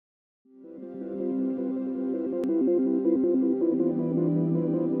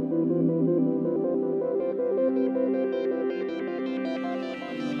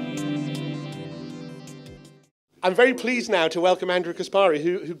I'm very pleased now to welcome Andrew Caspary,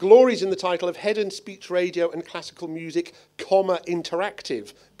 who glories in the title of Head and Speech Radio and Classical Music,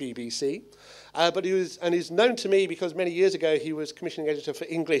 Interactive BBC. But he is known to me because many years ago he was commissioning editor for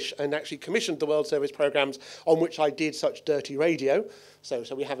English and actually commissioned the World Service programmes on which I did such dirty radio. So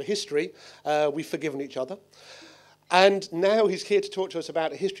we have a history. We've forgiven each other. And now he's here to talk to us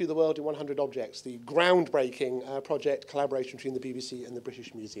about A History of the World in 100 Objects, the groundbreaking project collaboration between the BBC and the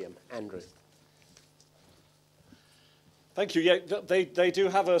British Museum. Andrew. Thank you. Yeah, they do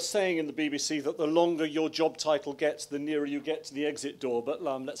have a saying in the BBC that the longer your job title gets, the nearer you get to the exit door. But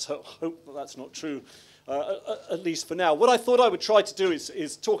let's hope that that's not true, at least for now. What I thought I would try to do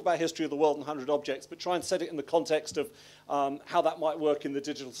is talk about history of the world in 100 objects, but try and set it in the context of how that might work in the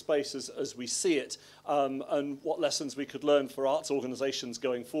digital space as we see it, and what lessons we could learn for arts organisations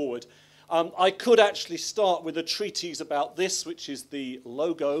going forward. I could actually start with a treatise about this, which is the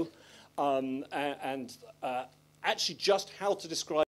logo, and actually just how to describe